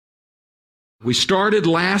We started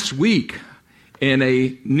last week in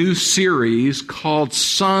a new series called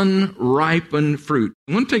Sun-Ripened Fruit.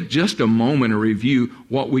 I want to take just a moment to review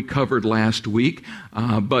what we covered last week,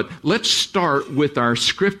 but let's start with our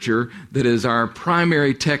scripture that is our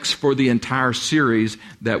primary text for the entire series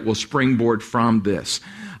that will springboard from this.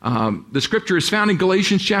 The scripture is found in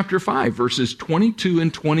Galatians chapter 5, verses 22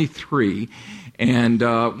 and 23. And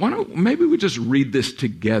maybe we just read this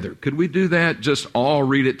together. Could we do that? Just all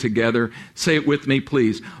read it together. Say it with me,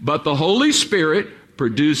 please. But the Holy Spirit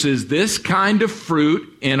produces this kind of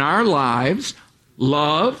fruit in our lives: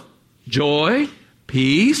 love, joy,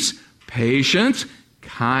 peace, patience,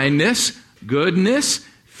 kindness, goodness,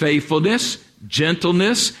 faithfulness,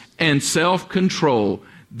 gentleness, and self-control.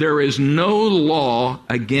 There is no law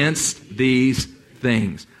against these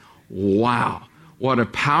things. Wow. What a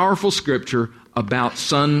powerful scripture about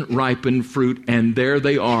sun-ripened fruit, and there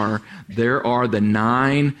they are. There are the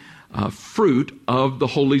 9 fruit of the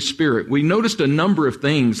Holy Spirit. We noticed a number of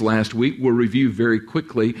things last week. We'll review very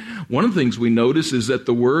quickly. One of the things we notice is that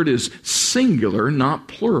the word is singular, not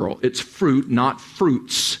plural. It's fruit, not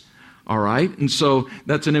fruits. All right? And so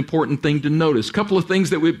that's an important thing to notice. A couple of things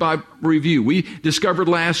that we review. We discovered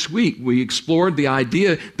last week, we explored the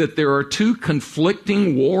idea that there are 2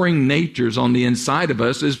 conflicting, warring natures on the inside of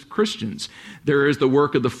us as Christians. There is the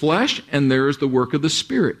work of the flesh and there is the work of the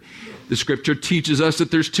Spirit. The scripture teaches us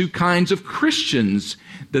that there's 2 kinds of Christians,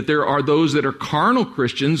 that there are those that are carnal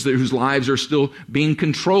Christians whose lives are still being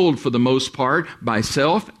controlled for the most part by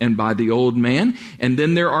self and by the old man. And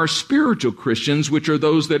then there are spiritual Christians, which are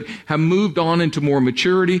those that have moved on into more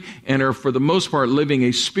maturity and are for the most part living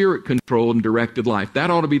a spirit-controlled and directed life.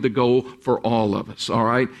 That ought to be the goal for all of us, all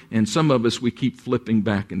right? And some of us, we keep flipping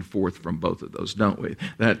back and forth from both of those, don't we?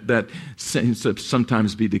 That seems to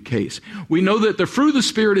sometimes be the case. We know that the fruit of the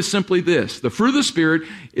Spirit is simply this. The fruit of the Spirit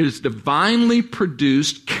is divinely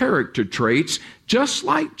produced character traits, just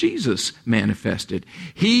like Jesus manifested.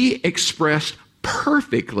 He expressed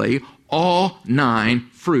perfectly all 9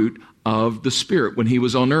 fruit of the Spirit when he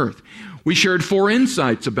was on earth. We shared 4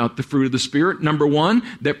 insights about the fruit of the Spirit. Number 1,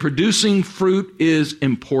 that producing fruit is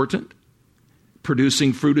important.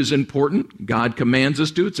 Producing fruit is important. God commands us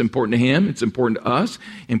to. It's important to Him. It's important to us,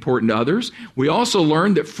 important to others. We also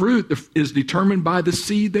learned that fruit is determined by the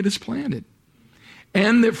seed that is planted.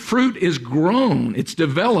 And that fruit is grown. It's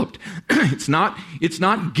developed. It's not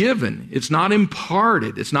given. It's not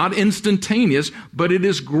imparted. It's not instantaneous, but it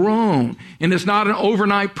is grown. And it's not an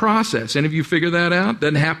overnight process. Any of you figure that out?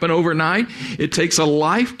 Doesn't happen overnight. It takes a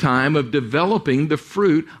lifetime of developing the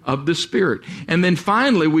fruit of the Spirit. And then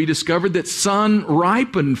finally, we discovered that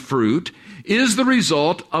sun-ripened fruit is the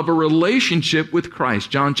result of a relationship with Christ.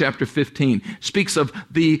 John chapter 15 speaks of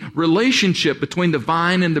the relationship between the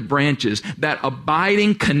vine and the branches, that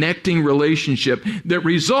abiding, connecting relationship that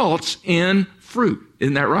results in fruit.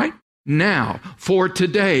 Isn't that right? Now, for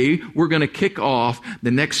today, we're going to kick off the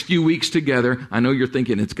next few weeks together. I know you're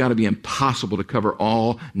thinking it's got to be impossible to cover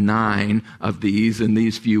all 9 of these in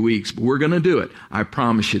these few weeks, but we're going to do it. I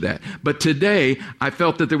promise you that. But today, I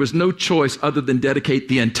felt that there was no choice other than dedicate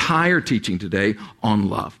the entire teaching today on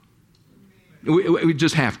love. We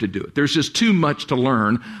just have to do it. There's just too much to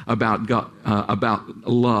learn about God, about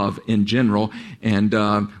love in general,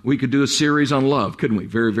 and we could do a series on love, couldn't we?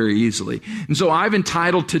 Very, very easily. And so I've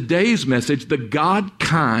entitled today's message, "The God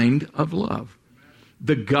Kind of Love."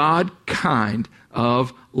 The God Kind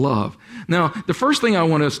of Love. Now, the first thing I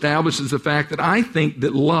want to establish is the fact that I think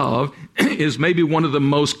that love is maybe one of the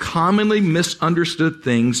most commonly misunderstood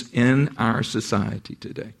things in our society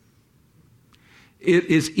today. It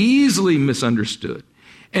is easily misunderstood.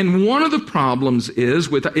 And one of the problems is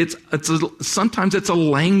sometimes it's a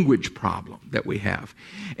language problem that we have.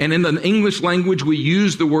 And in the English language, we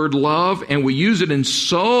use the word love, and we use it in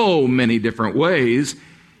so many different ways.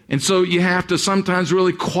 And so you have to sometimes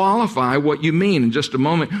really qualify what you mean. In just a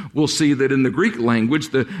moment, we'll see that in the Greek language,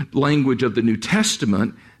 the language of the New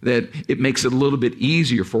Testament, that it makes it a little bit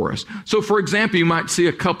easier for us. So, for example, you might see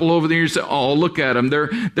a couple over there and you say, "Oh, look at them.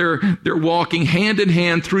 They're walking hand in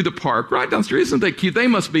hand through the park right down the street. Isn't that cute? They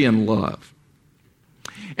must be in love."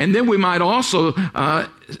 And then we might also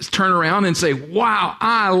turn around and say, "Wow,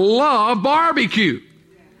 I love barbecue.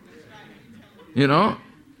 You know,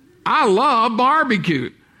 I love barbecue."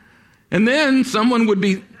 And then someone would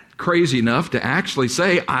be crazy enough to actually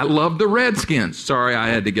say, "I love the Redskins." Sorry, I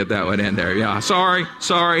had to get that one in there. Yeah, sorry.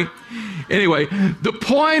 Anyway, the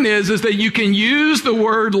point is that you can use the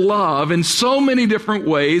word love in so many different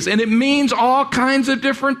ways, and it means all kinds of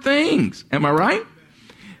different things. Am I right?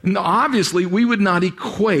 And obviously, we would not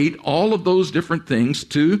equate all of those different things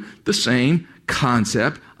to the same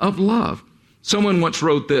concept of love. Someone once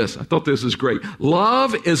wrote this. I thought this was great.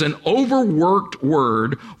 Love is an overworked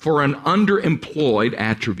word for an underemployed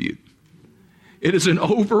attribute. It is an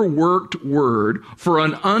overworked word for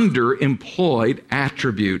an underemployed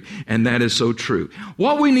attribute, and that is so true.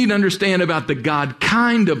 What we need to understand about the God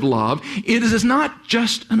kind of love, it is not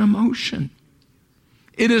just an emotion.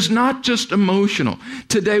 It is not just emotional.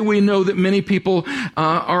 Today we know that many people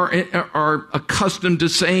are accustomed to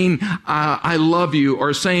saying, I love you,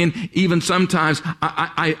 or saying even sometimes,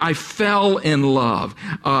 I fell in love.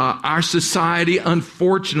 Our society,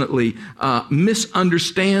 unfortunately,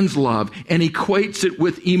 misunderstands love and equates it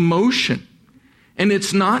with emotion. And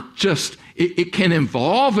it's not just, it can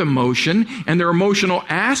involve emotion, and there are emotional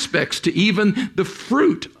aspects to even the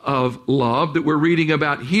fruit of love that we're reading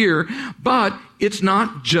about here, but it's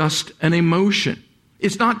not just an emotion.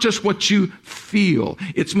 It's not just what you feel.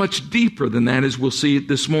 It's much deeper than that, as we'll see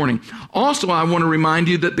this morning. Also, I want to remind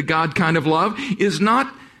you that the God kind of love is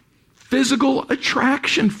not physical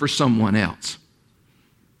attraction for someone else.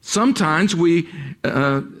 Sometimes we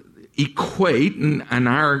equate, and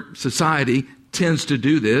our society tends to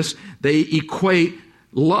do this, they equate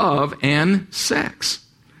love and sex.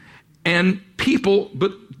 And people,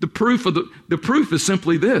 but the proof is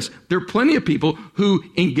simply this. There are plenty of people who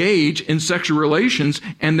engage in sexual relations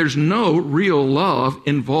and there's no real love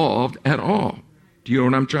involved at all. Do you know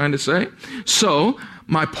what I'm trying to say? So,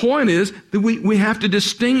 my point is that we have to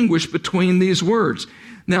distinguish between these words.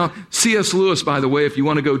 Now, C.S. Lewis, by the way, if you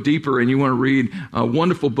want to go deeper and you want to read a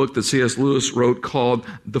wonderful book that C.S. Lewis wrote called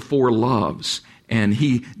The Four Loves, and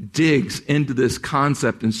he digs into this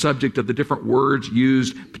concept and subject of the different words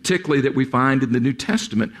used, particularly that we find in the New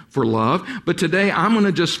Testament for love. But today I'm going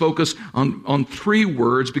to just focus on three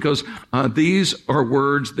words, because these are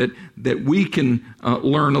words that we can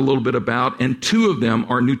learn a little bit about, and two of them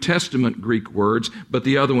are New Testament Greek words, but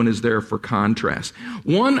the other one is there for contrast.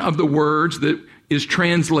 One of the words that is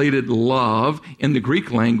translated love in the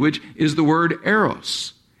Greek language is the word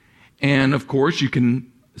eros. And of course, you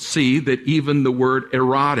can see that even the word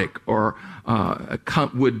erotic or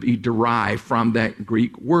would be derived from that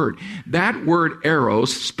Greek word. That word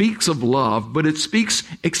eros speaks of love, but it speaks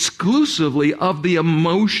exclusively of the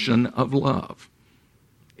emotion of love.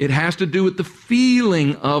 It has to do with the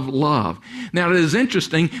feeling of love. Now, it is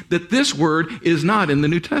interesting that this word is not in the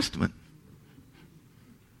New Testament.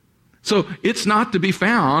 So it's not to be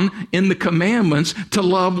found in the commandments to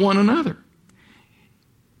love one another.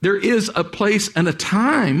 There is a place and a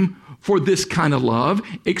time for this kind of love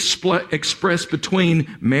expressed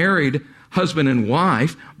between married husband and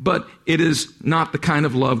wife, but it is not the kind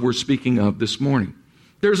of love we're speaking of this morning.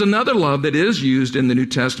 There's another love that is used in the New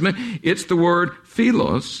Testament. It's the word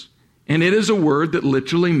philos, and it is a word that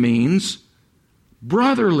literally means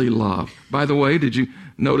brotherly love. By the way, did you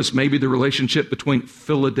notice maybe the relationship between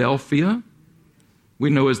Philadelphia,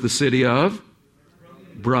 we know as the city of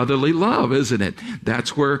brotherly love, isn't it?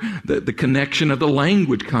 That's where the connection of the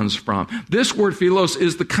language comes from. This word philos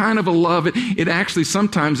is the kind of a love, it actually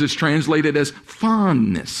sometimes is translated as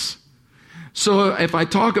fondness. So if I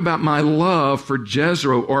talk about my love for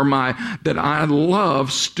Jezreel, or that I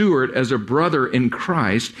love Stuart as a brother in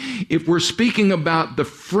Christ, if we're speaking about the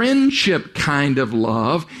friendship kind of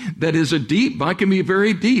love, that is it can be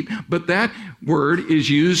very deep, but that word is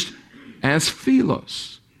used as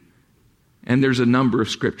philos. And there's a number of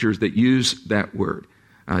scriptures that use that word.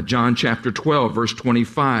 John chapter 12, verse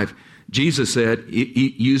 25, Jesus said,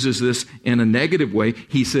 he uses this in a negative way.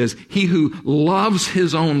 He says, he who loves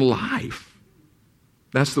his own life,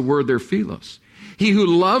 that's the word there, philos. He who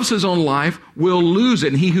loves his own life will lose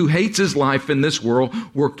it, and he who hates his life in this world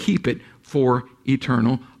will keep it for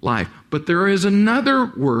eternal life. But there is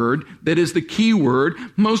another word that is the key word.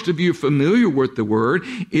 Most of you are familiar with the word.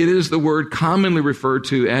 It is the word commonly referred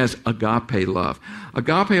to as agape love.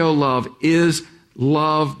 Agapeo love is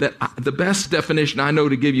love that, the best definition I know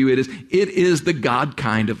to give you, it is the God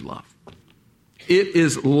kind of love. It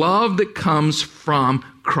is love that comes from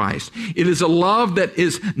Christ. It is a love that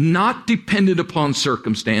is not dependent upon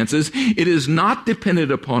circumstances. It is not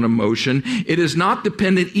dependent upon emotion. It is not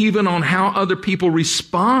dependent even on how other people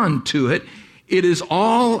respond to it. It is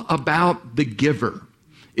all about the giver.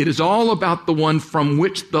 It is all about the one from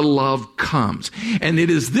which the love comes. And it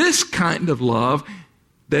is this kind of love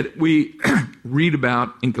that we read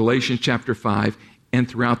about in Galatians chapter 5 and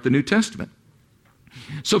throughout the New Testament.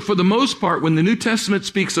 So for the most part, when the New Testament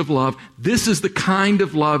speaks of love, this is the kind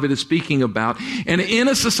of love it is speaking about. And in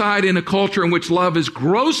a society, in a culture in which love is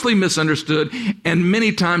grossly misunderstood and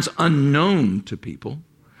many times unknown to people,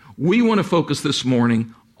 we want to focus this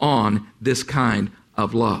morning on this kind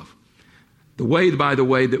of love. By the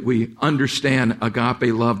way, that we understand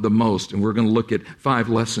agape love the most, and we're going to look at 5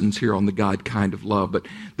 lessons here on the God kind of love. But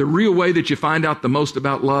the real way that you find out the most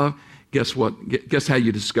about love, guess what? Guess how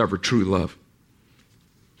you discover true love?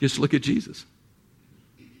 Just look at Jesus.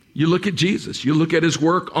 You look at Jesus. You look at his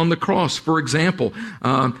work on the cross. For example,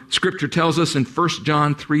 Scripture tells us in 1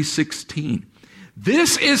 John 3:16,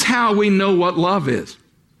 this is how we know what love is.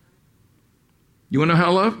 You want to know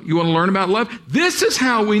how love? You want to learn about love? This is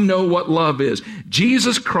how we know what love is.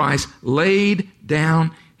 Jesus Christ laid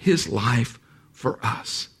down his life for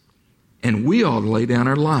us. And we ought to lay down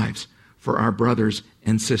our lives for our brothers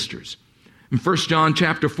and sisters. In 1 John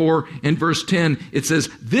chapter 4 and verse 10, it says,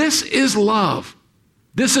 this is love.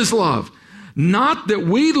 This is love. Not that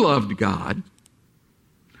we loved God,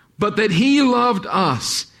 but that he loved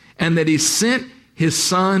us and that he sent his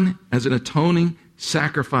Son as an atoning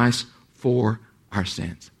sacrifice for our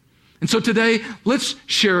sins. And so today, let's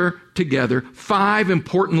share together 5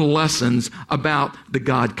 important lessons about the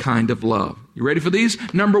God kind of love. You ready for these?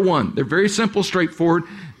 Number 1, they're very simple, straightforward,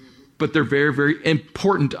 but they're very, very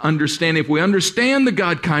important to understand. If we understand the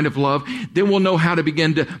God kind of love, then we'll know how to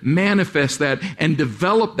begin to manifest that and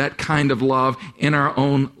develop that kind of love in our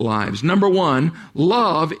own lives. Number 1,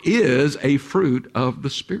 love is a fruit of the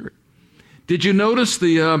Spirit. Did you notice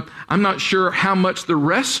I'm not sure how much the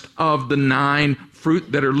rest of the 9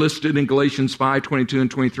 fruit that are listed in Galatians 5, 22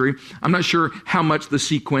 and 23, I'm not sure how much the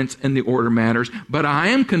sequence and the order matters, but I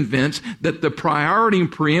am convinced that the priority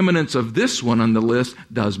and preeminence of this one on the list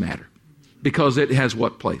does matter. Because it has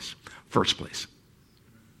what place? First place.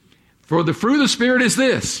 For the fruit of the Spirit is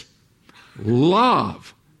this: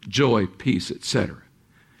 love, joy, peace, etc.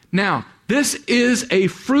 Now, this is a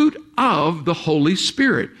fruit of the Holy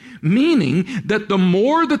Spirit, meaning that the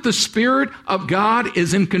more that the Spirit of God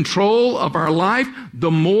is in control of our life, the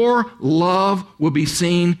more love will be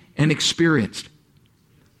seen and experienced.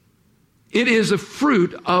 It is a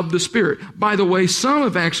fruit of the Spirit. By the way, some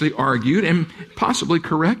have actually argued, and possibly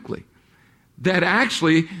correctly, that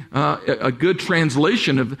actually a good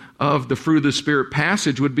translation of the fruit of the Spirit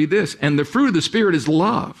passage would be this: and the fruit of the Spirit is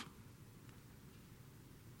love.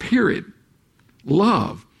 Period.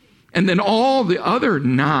 Love. And then all the other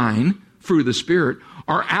 9 fruit of the Spirit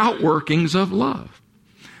are outworkings of love.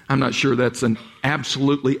 I'm not sure that's an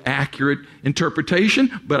absolutely accurate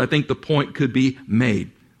interpretation, but I think the point could be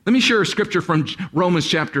made. Let me share a scripture from Romans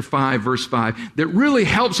chapter 5, verse 5, that really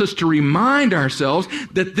helps us to remind ourselves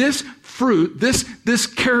that this fruit, this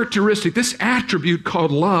characteristic, this attribute called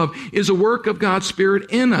love is a work of God's Spirit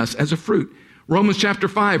in us as a fruit. Romans chapter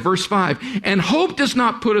 5, verse 5. And hope does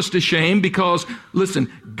not put us to shame because, listen,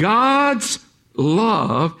 God's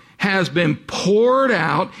love has been poured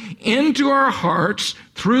out into our hearts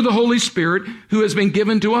through the Holy Spirit who has been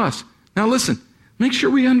given to us. Now listen, make sure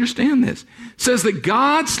we understand this. It says that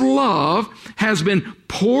God's love has been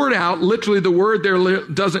poured out. Literally, the word there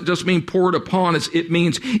doesn't just mean poured upon us. It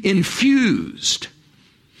means infused.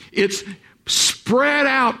 It's spread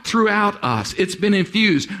out throughout us. It's been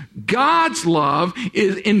infused. God's love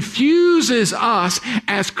infuses us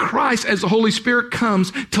as Christ, as the Holy Spirit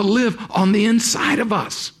comes to live on the inside of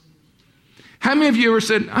us. How many of you ever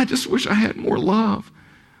said, I just wish I had more love?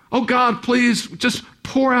 Oh God, please just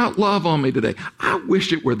pour out love on me today. I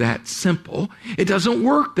wish it were that simple. It doesn't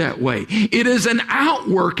work that way. It is an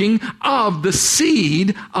outworking of the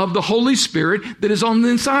seed of the Holy Spirit that is on the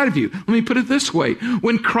inside of you. Let me put it this way.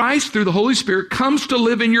 When Christ, through the Holy Spirit, comes to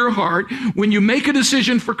live in your heart, when you make a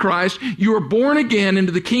decision for Christ, you are born again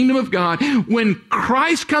into the kingdom of God. When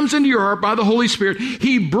Christ comes into your heart by the Holy Spirit,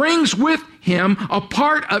 he brings with him, a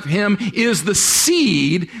part of him is the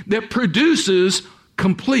seed that produces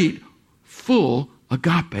complete, full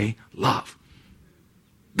agape love.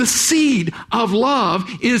 The seed of love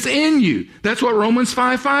is in you. That's what Romans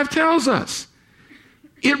 5:5 tells us.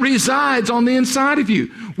 It resides on the inside of you.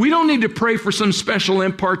 We don't need to pray for some special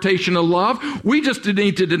impartation of love. We just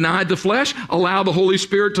need to deny the flesh, allow the Holy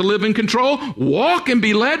Spirit to live in control, walk and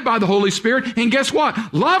be led by the Holy Spirit, and guess what?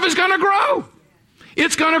 Love is going to grow.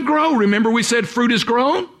 It's going to grow. Remember we said fruit is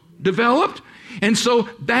grown, developed? And so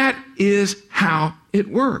that is how it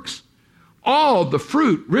works. All the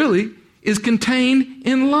fruit really is contained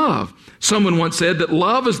in love. Someone once said that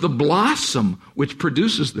love is the blossom which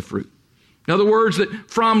produces the fruit. In other words, that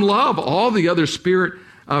from love, all the other Spirit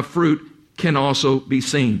fruit can also be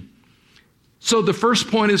seen. So the first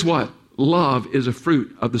point is what? Love is a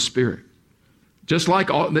fruit of the Spirit. Just like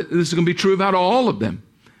this is going to be true about all of them.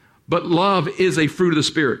 But love is a fruit of the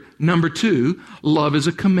Spirit. Number 2, love is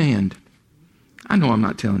a command. I know I'm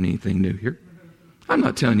not telling you anything new here. I'm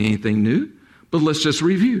not telling you anything new, but let's just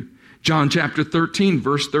review. John chapter 13,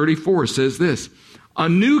 verse 34 says this, "A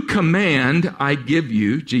new command I give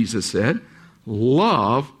you," Jesus said,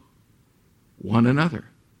 "love one another."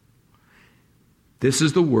 This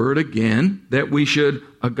is the word again that we should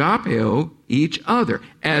agapeo each other.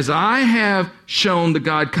 "As I have shown the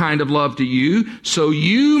God kind of love to you, so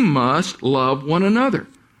you must love one another."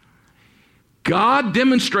 God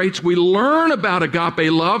demonstrates, we learn about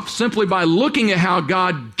agape love simply by looking at how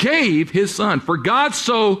God gave His Son. For God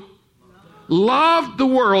so loved the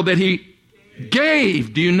world that He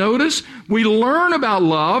gave. Do you notice? We learn about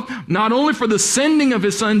love not only for the sending of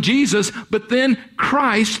His Son Jesus, but then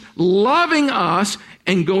Christ loving us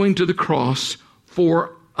and going to the cross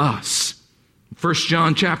for us. 1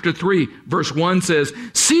 John chapter 3, verse 1 says,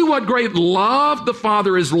 "See what great love the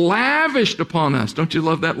Father has lavished upon us." Don't you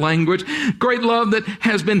love that language? Great love that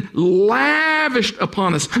has been lavished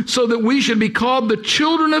upon us so that we should be called the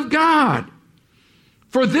children of God.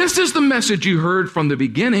 "For this is the message you heard from the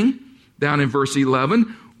beginning," down in verse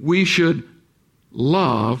 11, "we should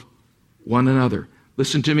love one another."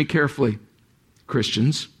 Listen to me carefully,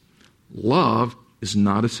 Christians. Love is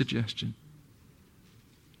not a suggestion.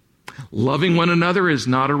 Loving one another is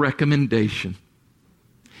not a recommendation.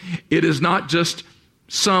 It is not just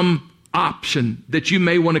some option that you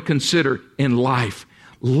may want to consider in life.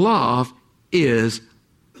 Love is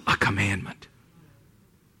a commandment.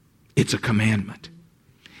 It's a commandment.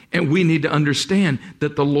 And we need to understand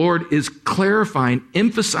that the Lord is clarifying,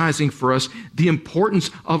 emphasizing for us the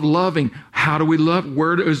importance of loving. How do we love?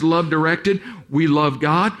 Where is love directed? We love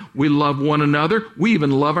God. We love one another. We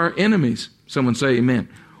even love our enemies. Someone say amen.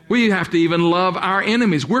 We have to even love our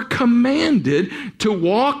enemies. We're commanded to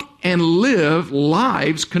walk and live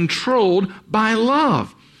lives controlled by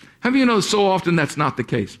love. Have you noticed so often that's not the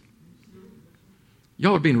case?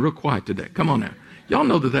 Y'all are being real quiet today. Come on now. Y'all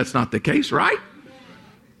know that that's not the case, right?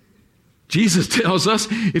 Jesus tells us,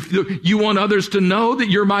 if you want others to know that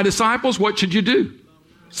you're my disciples, what should you do?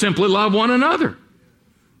 Simply love one another.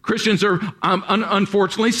 Christians are,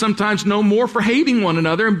 unfortunately, sometimes no more for hating one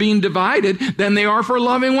another and being divided than they are for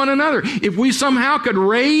loving one another. If we somehow could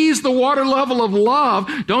raise the water level of love,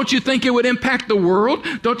 don't you think it would impact the world?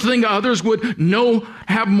 Don't you think others would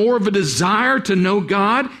have more of a desire to know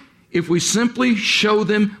God if we simply show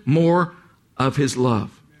them more of His love?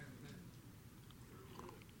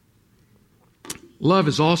 Love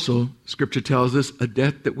is also, Scripture tells us, a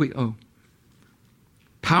debt that we owe.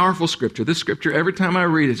 Powerful Scripture. This Scripture, every time I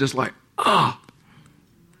read it, is just like,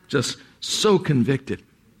 just so convicted.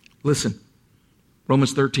 Listen,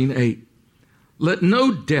 Romans 13:8. "Let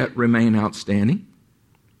no debt remain outstanding,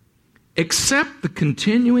 except the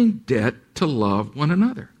continuing debt to love one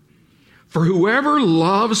another. For whoever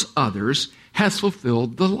loves others has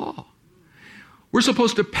fulfilled the law." We're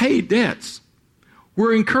supposed to pay debts.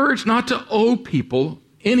 We're encouraged not to owe people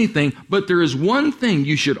anything, but there is one thing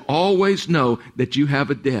you should always know, that you have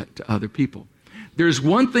a debt to other people. There's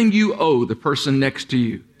one thing you owe the person next to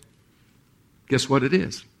you. Guess what it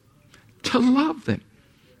is? To love them.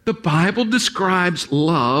 The Bible describes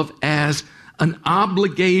love as an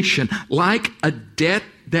obligation, like a debt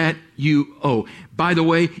that you owe. By the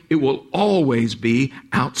way, it will always be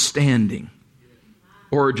outstanding.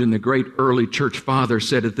 Origen, the great early church father,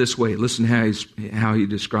 said it this way. Listen how he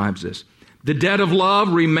describes this. "The debt of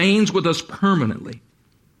love remains with us permanently,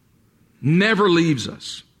 never leaves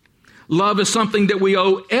us. Love is something that we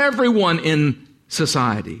owe everyone in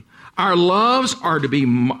society. Our lives are to be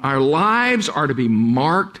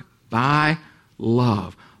marked by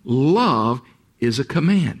love. Love is a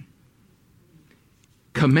command.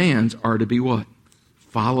 Commands are to be what?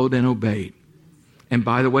 Followed and obeyed. And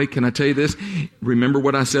by the way, can I tell you this? Remember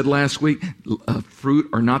what I said last week? Fruit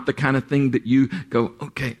are not the kind of thing that you go,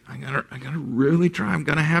 okay, I gotta really try. I'm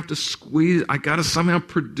gonna have to squeeze. I gotta somehow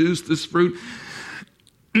produce this fruit.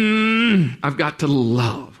 I've got to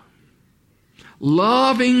love.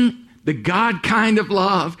 Loving the God kind of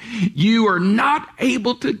love. You are not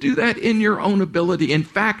able to do that in your own ability. In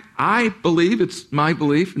fact, I believe, it's my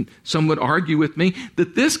belief, and some would argue with me,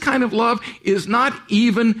 that this kind of love is not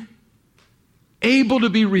even able to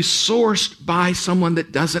be resourced by someone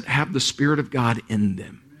that doesn't have the Spirit of God in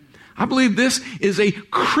them. I believe this is a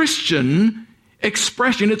Christian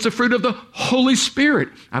expression. It's a fruit of the Holy Spirit.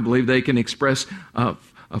 I believe they can express a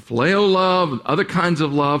phileo love, other kinds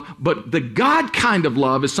of love, but the God kind of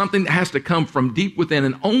love is something that has to come from deep within,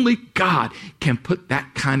 and only God can put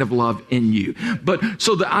that kind of love in you. But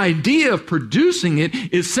so the idea of producing it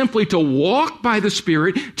is simply to walk by the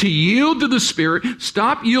Spirit, to yield to the Spirit,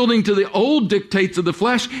 stop yielding to the old dictates of the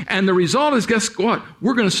flesh, and the result is, guess what?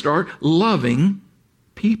 We're going to start loving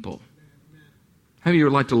people. How do you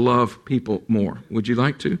like to love people more? Would you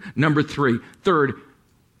like to? Number third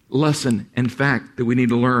lesson and fact that we need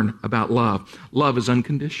to learn about love. Love is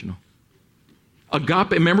unconditional.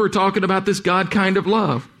 Agape, remember we're talking about this God kind of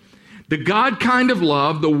love. The God kind of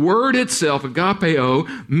love, the word itself,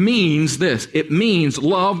 agapeo, means this. It means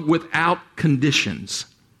love without conditions.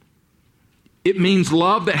 It means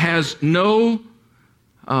love that has no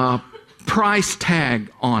price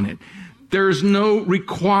tag on it. There's no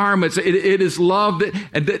requirements. It is love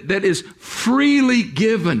that is freely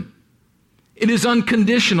given. It is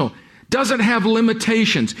unconditional. Doesn't have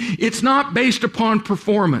limitations. It's not based upon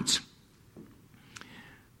performance.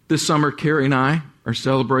 This summer, Carrie and I are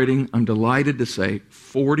celebrating, I'm delighted to say,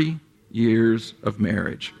 40 years of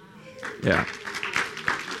marriage. Yeah.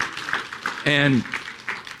 And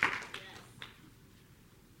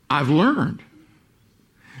I've learned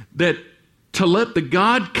that to let the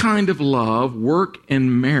God kind of love work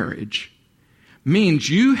in marriage means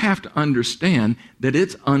you have to understand that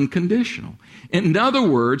it's unconditional. In other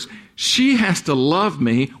words, she has to love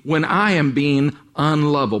me when I am being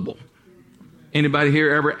unlovable. Anybody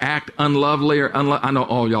here ever act unlovely or I know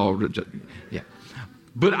all y'all, yeah.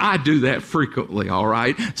 But I do that frequently, all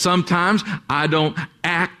right? Sometimes I don't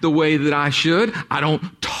act the way that I should. I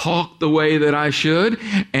don't talk the way that I should.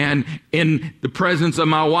 And in the presence of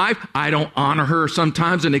my wife, I don't honor her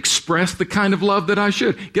sometimes and express the kind of love that I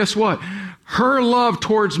should. Guess what? Her love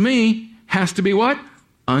towards me has to be what?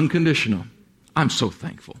 Unconditional. I'm so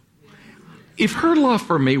thankful. If her love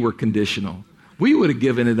for me were conditional, we would have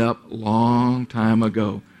given it up a long time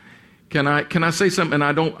ago. Can I say something?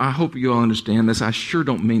 And I hope you all understand this. I sure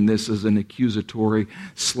don't mean this as an accusatory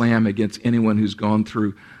slam against anyone who's gone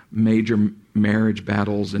through major marriage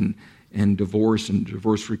battles and divorce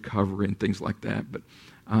recovery and things like that. But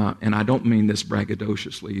and I don't mean this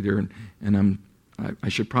braggadociously either. And I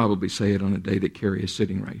should probably say it on a day that Carrie is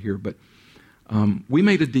sitting right here. But we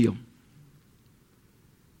made a deal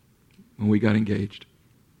when we got engaged.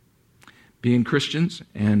 Being Christians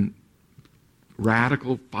and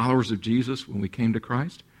radical followers of Jesus when we came to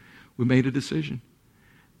Christ, we made a decision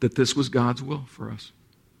that this was God's will for us.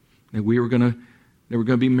 That we were going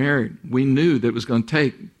to be married. We knew that it was going to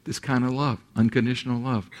take this kind of love, unconditional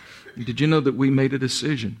love. And did you know that we made a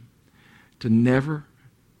decision to never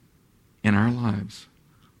in our lives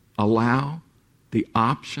allow the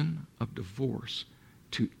option of divorce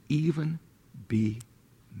to even be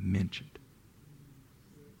mentioned?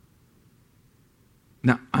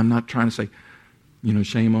 Now, I'm not trying to say,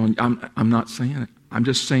 shame on you. I'm not saying it. I'm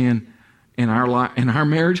just saying in our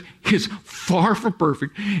marriage is far from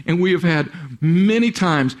perfect, and we have had many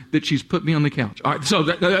times that she's put me on the couch. All right, so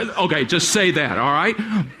okay, just say that. All right.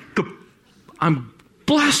 I'm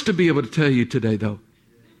blessed to be able to tell you today, though,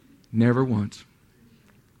 never once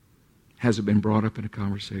has it been brought up in a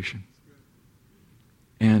conversation,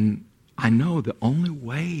 and I know the only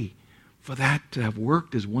way for that to have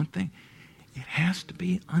worked is one thing. It has to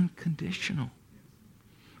be unconditional.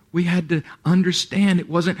 We had to understand it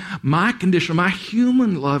wasn't my conditional. My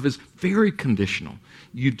human love is very conditional.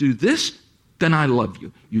 You do this, then I love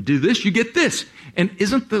you. You do this, you get this. And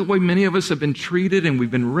isn't the way many of us have been treated and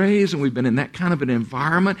we've been raised and we've been in that kind of an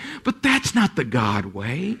environment? But that's not the God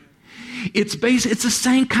way. It's the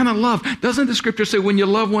same kind of love. Doesn't the scripture say when you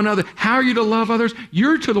love one another, how are you to love others?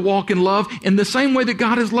 You're to walk in love in the same way that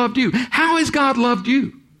God has loved you. How has God loved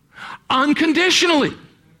you? Unconditionally.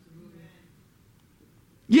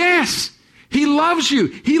 Yes, He loves you.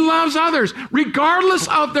 He loves others, regardless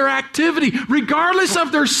of their activity, regardless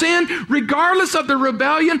of their sin, regardless of their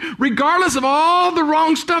rebellion, regardless of all the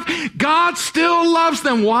wrong stuff. God still loves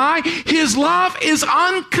them. Why? His love is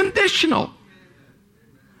unconditional.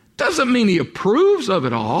 Doesn't mean He approves of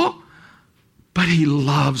it all, but He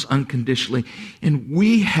loves unconditionally. And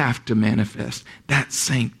we have to manifest that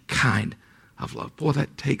same kind of love. Boy,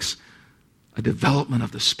 that takes a development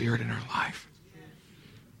of the Spirit in our life.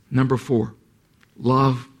 Number 4,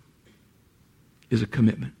 love is a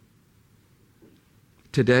commitment.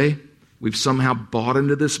 Today, we've somehow bought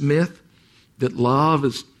into this myth that love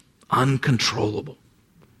is uncontrollable.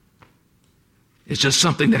 It's just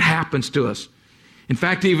something that happens to us. In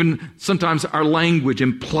fact, even sometimes our language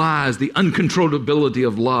implies the uncontrollability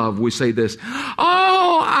of love. We say this,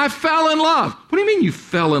 oh, I fell in love. What do you mean you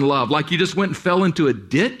fell in love? Like you just went and fell into a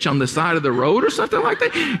ditch on the side of the road or something like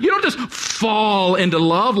that? You don't just fall into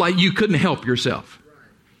love like you couldn't help yourself.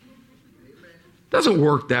 It doesn't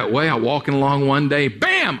work that way. I'm walking along one day,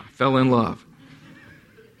 bam, I fell in love.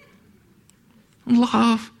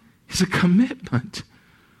 Love is a commitment.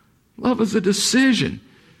 Love is a decision.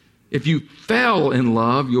 If you fell in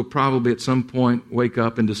love, you'll probably at some point wake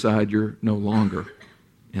up and decide you're no longer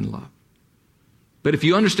in love. But if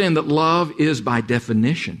you understand that love is by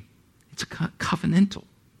definition, it's covenantal.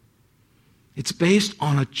 It's based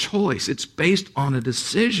on a choice. It's based on a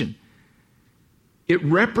decision. It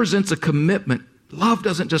represents a commitment. Love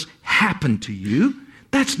doesn't just happen to you.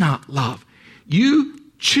 That's not love. You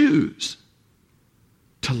choose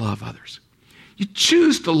to love others. You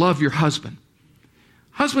choose to love your husband.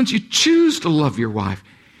 Husbands, you choose to love your wife.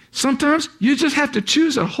 Sometimes you just have to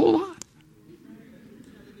choose a whole lot.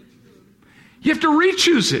 You have to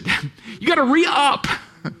re-choose it. You got to re-up.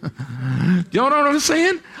 You know what I'm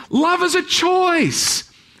saying? Love is a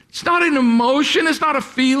choice. It's not an emotion. It's not a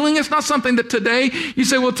feeling. It's not something that today you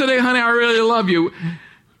say, well, today, honey, I really love you.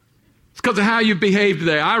 It's because of how you behaved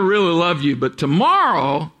today. I really love you. But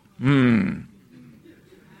tomorrow, things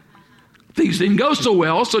didn't go so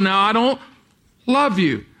well, so now I don't love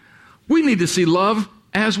you. We need to see love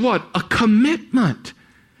as what? A commitment.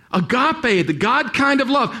 Agape, the God kind of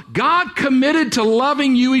love. God committed to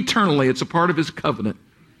loving you eternally. It's a part of His covenant.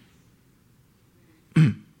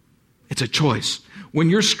 It's a choice. When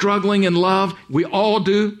you're struggling in love, we all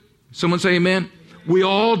do. Someone say amen. We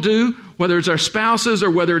all do, whether it's our spouses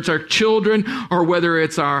or whether it's our children or whether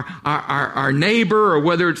it's our neighbor or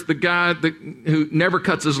whether it's the guy who never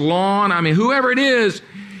cuts his lawn. I mean, whoever it is,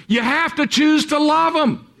 you have to choose to love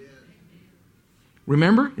them.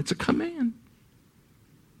 Remember, it's a command.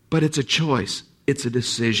 But it's a choice. It's a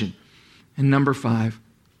decision. And number 5,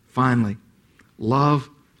 finally, love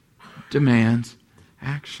demands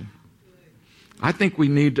action. I think we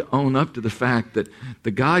need to own up to the fact that the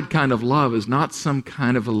God kind of love is not some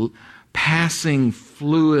kind of a passing,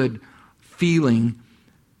 fluid feeling,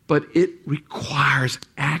 but it requires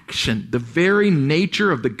action. The very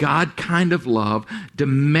nature of the God kind of love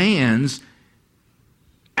demands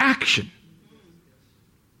action.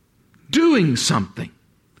 Doing something.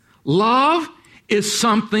 Love is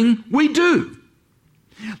something we do.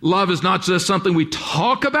 Love is not just something we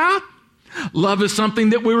talk about. Love is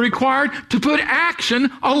something that we're required to put action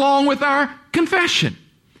along with our confession.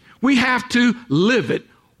 We have to live it,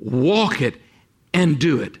 walk it, and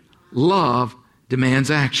do it. Love demands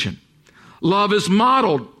action. Love is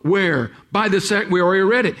modeled where? By we already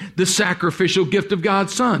read it, the sacrificial gift of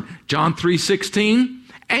God's Son. John 3:16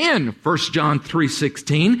 and 1 John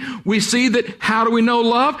 3:16. We see that how do we know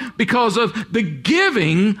love? Because of the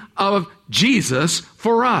giving of Jesus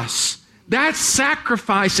for us. That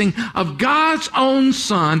sacrificing of God's own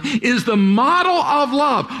Son is the model of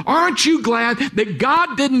love. Aren't you glad that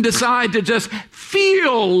God didn't decide to just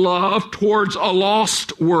feel love towards a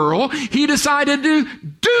lost world? He decided to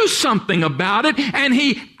do something about it, and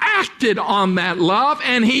He acted on that love,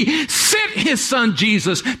 and He sent His Son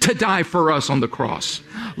Jesus to die for us on the cross.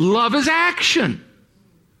 Love is action.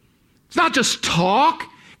 It's not just talk.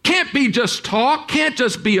 Can't be just talk. Can't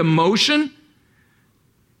just be emotion.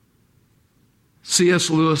 C.S.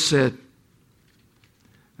 Lewis said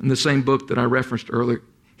in the same book that I referenced earlier,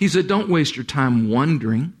 he said, don't waste your time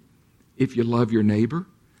wondering if you love your neighbor.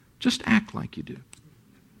 Just act like you do.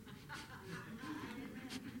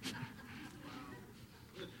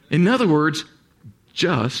 In other words,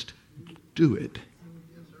 just do it.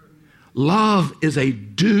 Love is a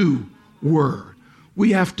do word.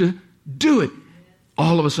 We have to do it.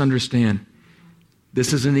 All of us understand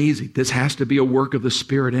this isn't easy. This has to be a work of the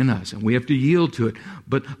Spirit in us, and we have to yield to it.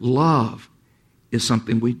 But love is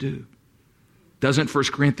something we do. Doesn't 1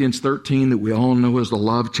 Corinthians 13 that we all know is the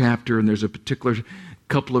love chapter, and there's a particular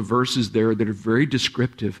couple of verses there that are very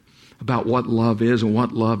descriptive about what love is and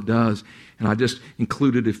what love does. And I just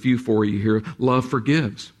included a few for you here. Love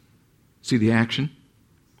forgives. See the action?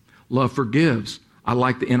 Love forgives. I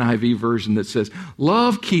like the NIV version that says,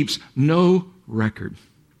 love keeps no record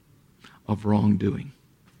of wrongdoing.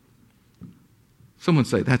 Someone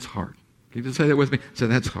say, that's hard. Can you just say that with me? Say,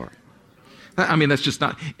 that's hard. I mean, that's just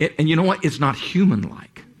not, and you know what? It's not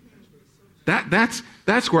human-like.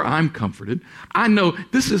 That's where I'm comforted. I know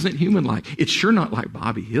this isn't human-like. It's sure not like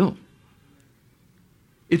Bobby Hill.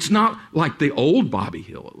 It's not like the old Bobby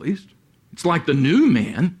Hill, at least. It's like the new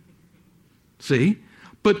man. See?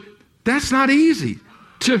 But that's not easy.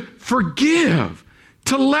 To forgive,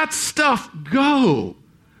 to let stuff go,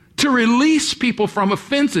 to release people from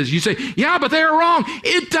offenses. You say, yeah, but they're wrong.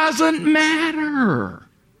 It doesn't matter.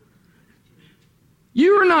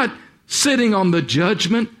 You're not sitting on the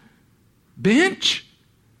judgment bench.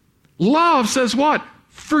 Love says what?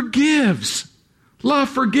 Forgives. Love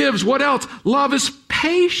forgives. What else? Love is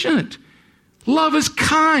patient. Love is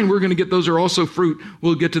kind. We're going to get those are also fruit.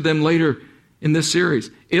 We'll get to them later in this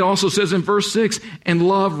series. It also says in verse 6, and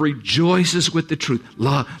love rejoices with the truth.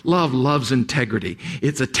 Love loves integrity.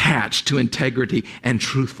 It's attached to integrity and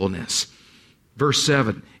truthfulness. Verse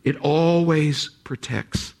 7, it always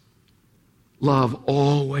protects. Love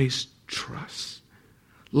always trusts.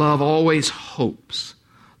 Love always hopes.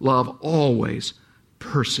 Love always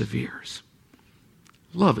perseveres.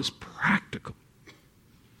 Love is practical.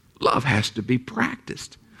 Love has to be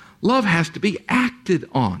practiced. Love has to be acted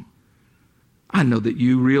on. I know that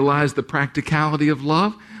you realize the practicality of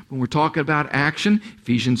love. When we're talking about action,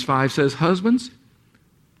 Ephesians 5 says, husbands,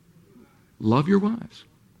 love your wives.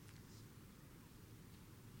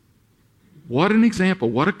 What an example.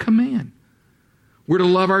 What a command. We're to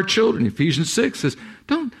love our children. Ephesians 6 says,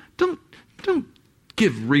 don't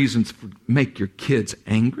give reasons for make your kids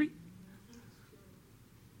angry.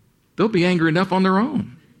 They'll be angry enough on their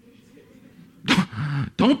own.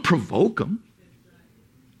 Don't provoke them.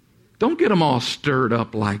 Don't get them all stirred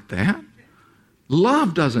up like that.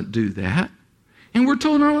 Love doesn't do that. And we're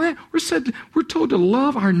told all that. We're told to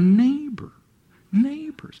love our neighbors.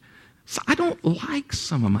 So I don't like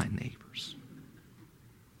some of my neighbors,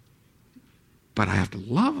 but I have to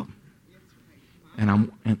love them.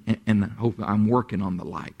 And I hope I'm working on the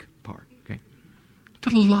like part. Okay, to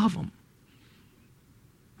love them.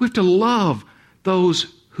 We have to love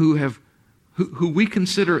those who we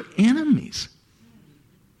consider enemies.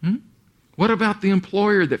 What about the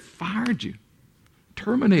employer that fired you,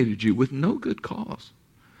 terminated you with no good cause?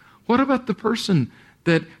 What about the person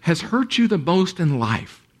that has hurt you the most in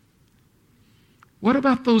life? What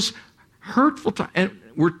about those hurtful times? And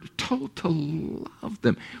we're told to love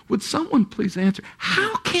them. Would someone please answer,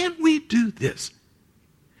 how can we do this?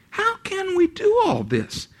 How can we do all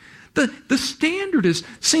this? The standard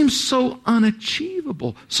seems so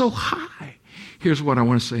unachievable, so high. Here's what I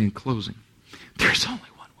want to say in closing. There's only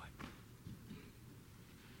one way.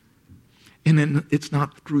 And then it's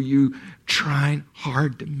not through you trying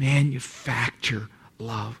hard to manufacture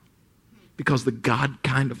love. Because the God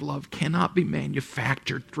kind of love cannot be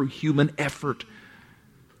manufactured through human effort.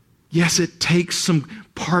 Yes, it takes some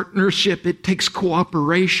partnership. It takes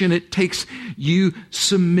cooperation. It takes you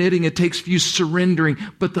submitting. It takes you surrendering.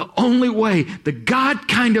 But the only way the God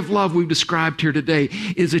kind of love we've described here today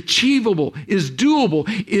is achievable, is doable,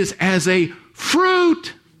 is as a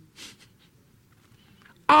fruit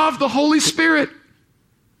of the Holy Spirit.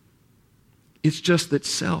 It's just that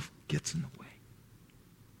self gets in the way.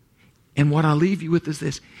 And what I leave you with is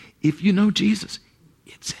this. If you know Jesus,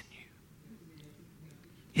 it's in you.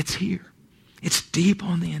 It's here. It's deep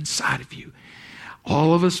on the inside of you.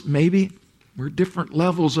 All of us, maybe, we're different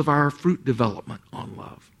levels of our fruit development on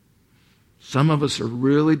love. Some of us are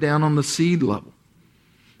really down on the seed level.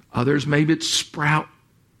 Others, maybe it's sprout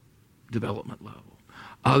development level.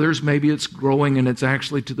 Others, maybe it's growing and it's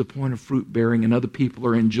actually to the point of fruit bearing and other people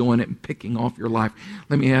are enjoying it and picking off your life.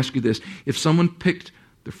 Let me ask you this. If someone picked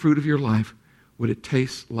the fruit of your life, would it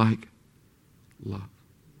taste like love?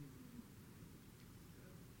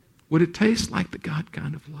 Would it taste like the God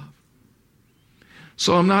kind of love?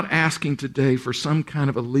 So I'm not asking today for some kind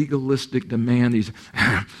of a legalistic demand.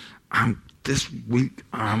 This week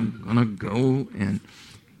I'm going to go and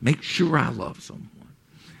make sure I love someone.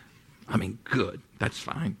 I mean, good. That's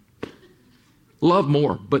fine. Love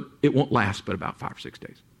more, but it won't last but about 5 or 6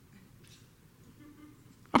 days.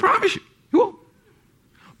 I promise you, it won't.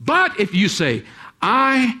 But if you say,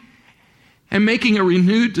 I am making a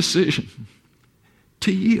renewed decision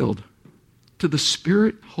to yield to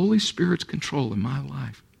the Holy Spirit's control in my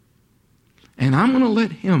life. And I'm going to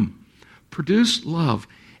let Him produce love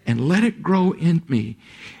and let it grow in me.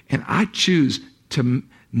 And I choose to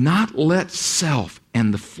not let self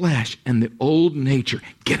and the flesh and the old nature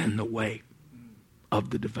get in the way of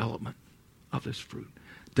the development of this fruit.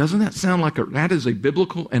 Doesn't that sound like that is a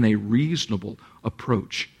biblical and a reasonable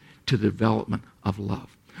approach to the development of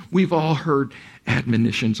love? We've all heard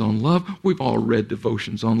admonitions on love. We've all read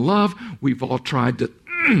devotions on love. We've all tried to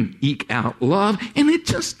eke out love, and it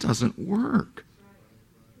just doesn't work.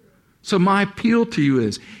 So my appeal to you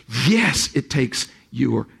is, yes, it takes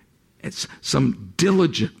some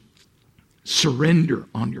diligent surrender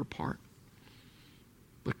on your part.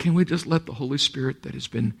 But can we just let the Holy Spirit that has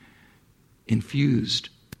been infused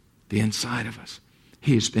the inside of us,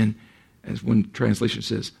 He has been, as one translation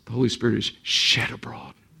says, the Holy Spirit is shed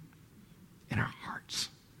abroad in our hearts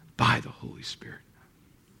by the Holy Spirit.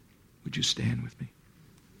 Would you stand with me?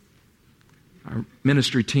 Our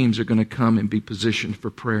ministry teams are going to come and be positioned for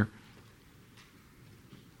prayer.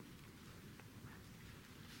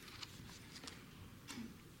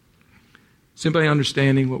 Is anybody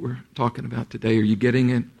understanding what we're talking about today? Are you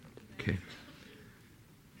getting it? Okay.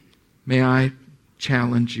 May I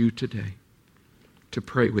challenge you today to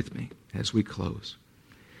pray with me as we close.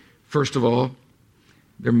 First of all,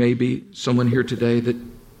 there may be someone here today that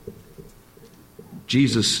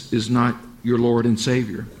Jesus is not your Lord and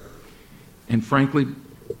Savior. And frankly,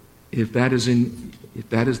 if that is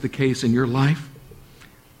the case in your life,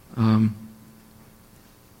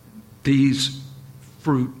 these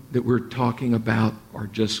fruit that we're talking about are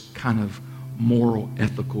just kind of moral,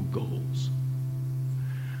 ethical goals.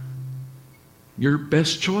 Your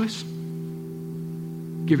best choice?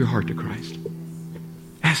 Give your heart to Christ.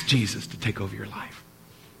 Ask Jesus to take over your life.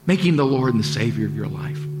 Make Him the Lord and the Savior of your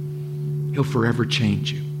life. He'll forever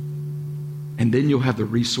change you. And then you'll have the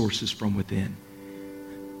resources from within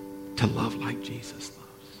to love like Jesus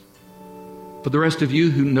loves. For the rest of you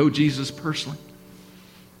who know Jesus personally,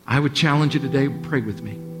 I would challenge you today, pray with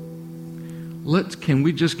me. Can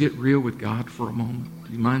we just get real with God for a moment?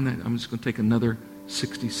 Do you mind that? I'm just going to take another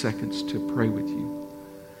 60 seconds to pray with you.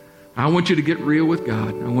 I want you to get real with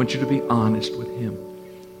God. I want you to be honest with Him.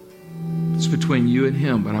 It's between you and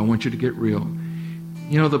Him, but I want you to get real.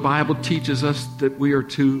 You know, the Bible teaches us that we are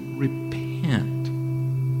to repent.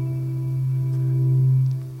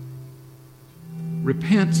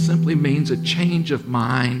 Repent simply means a change of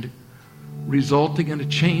mind, resulting in a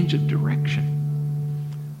change of direction.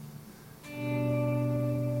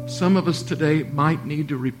 Some of us today might need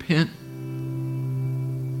to repent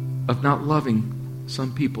of not loving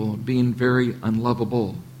some people, being very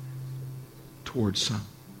unlovable towards some.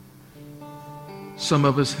 Some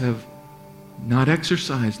of us have not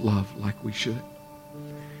exercised love like we should.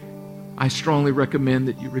 I strongly recommend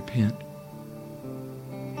that you repent.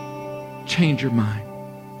 Change your mind.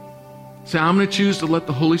 Say, I'm going to choose to let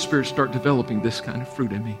the Holy Spirit start developing this kind of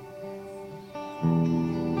fruit in me.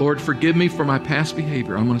 Lord, forgive me for my past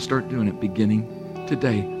behavior. I'm going to start doing it beginning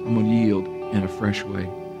today. I'm going to yield in a fresh way.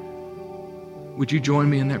 Would you join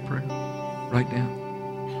me in that prayer right now?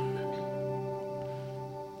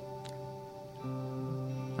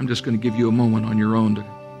 I'm just going to give you a moment on your own to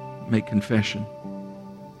make confession.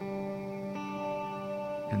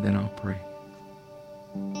 And then I'll pray.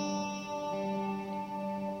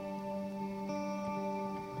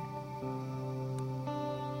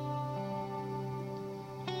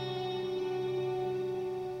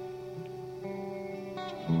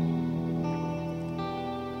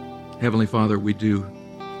 Heavenly Father, we do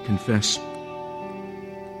confess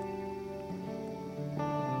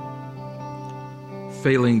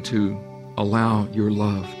failing to allow your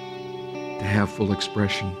love to have full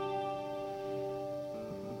expression.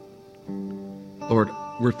 Lord,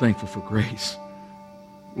 we're thankful for grace.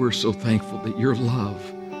 We're so thankful that your love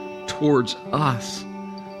towards us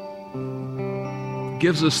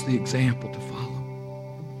gives us the example to follow.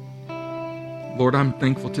 Lord, I'm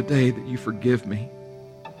thankful today that you forgive me.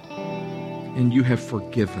 And you have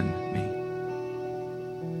forgiven me.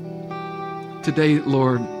 Today,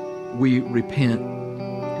 Lord, we repent.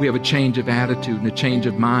 We have a change of attitude and a change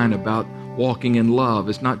of mind about walking in love.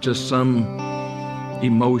 It's not just some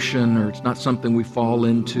emotion, or it's not something we fall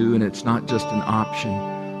into, and it's not just an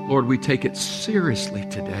option. Lord, we take it seriously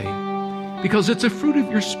today because it's a fruit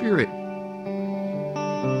of your Spirit.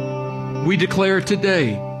 We declare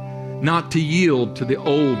today not to yield to the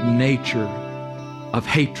old nature of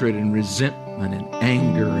hatred and resentment and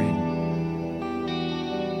anger and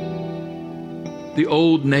the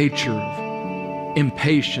old nature of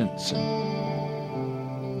impatience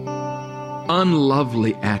and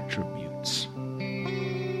unlovely attributes.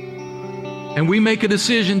 And we make a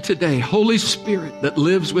decision today, Holy Spirit that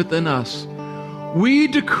lives within us, we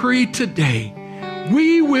decree today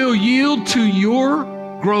we will yield to your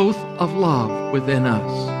growth of love within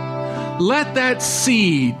us. Let that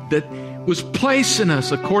seed that was placed in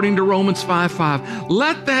us according to Romans 5:5.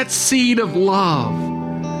 Let that seed of love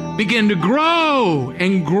begin to grow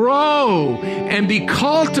and be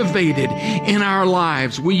cultivated in our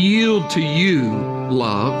lives. We yield to you,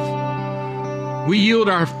 love. We yield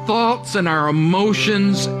our thoughts and our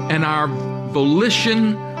emotions and our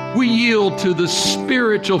volition. We yield to the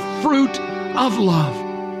spiritual fruit of love.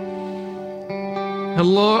 And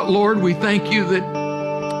Lord, we thank you that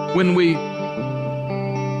when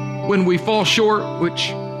we fall short,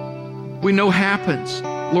 which we know happens,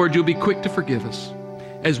 Lord, you'll be quick to forgive us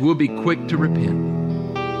as we'll be quick to repent.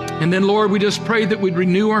 And then, Lord, we just pray that we'd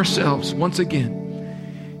renew ourselves once again.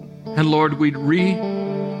 And Lord, we'd reaffirm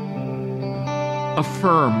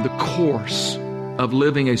the course of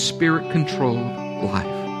living a Spirit-controlled life.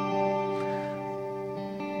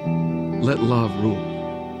 Let love rule.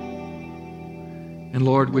 And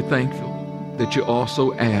Lord, we're thankful that you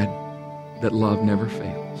also add that love never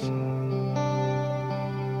fails.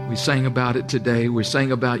 We sang about it today. We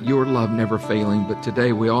sang about your love never failing. But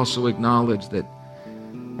today we also acknowledge that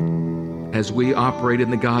as we operate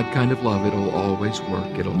in the God kind of love, it'll always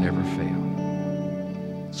work. It'll never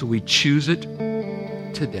fail. So we choose it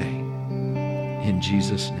today. In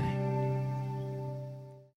Jesus' name.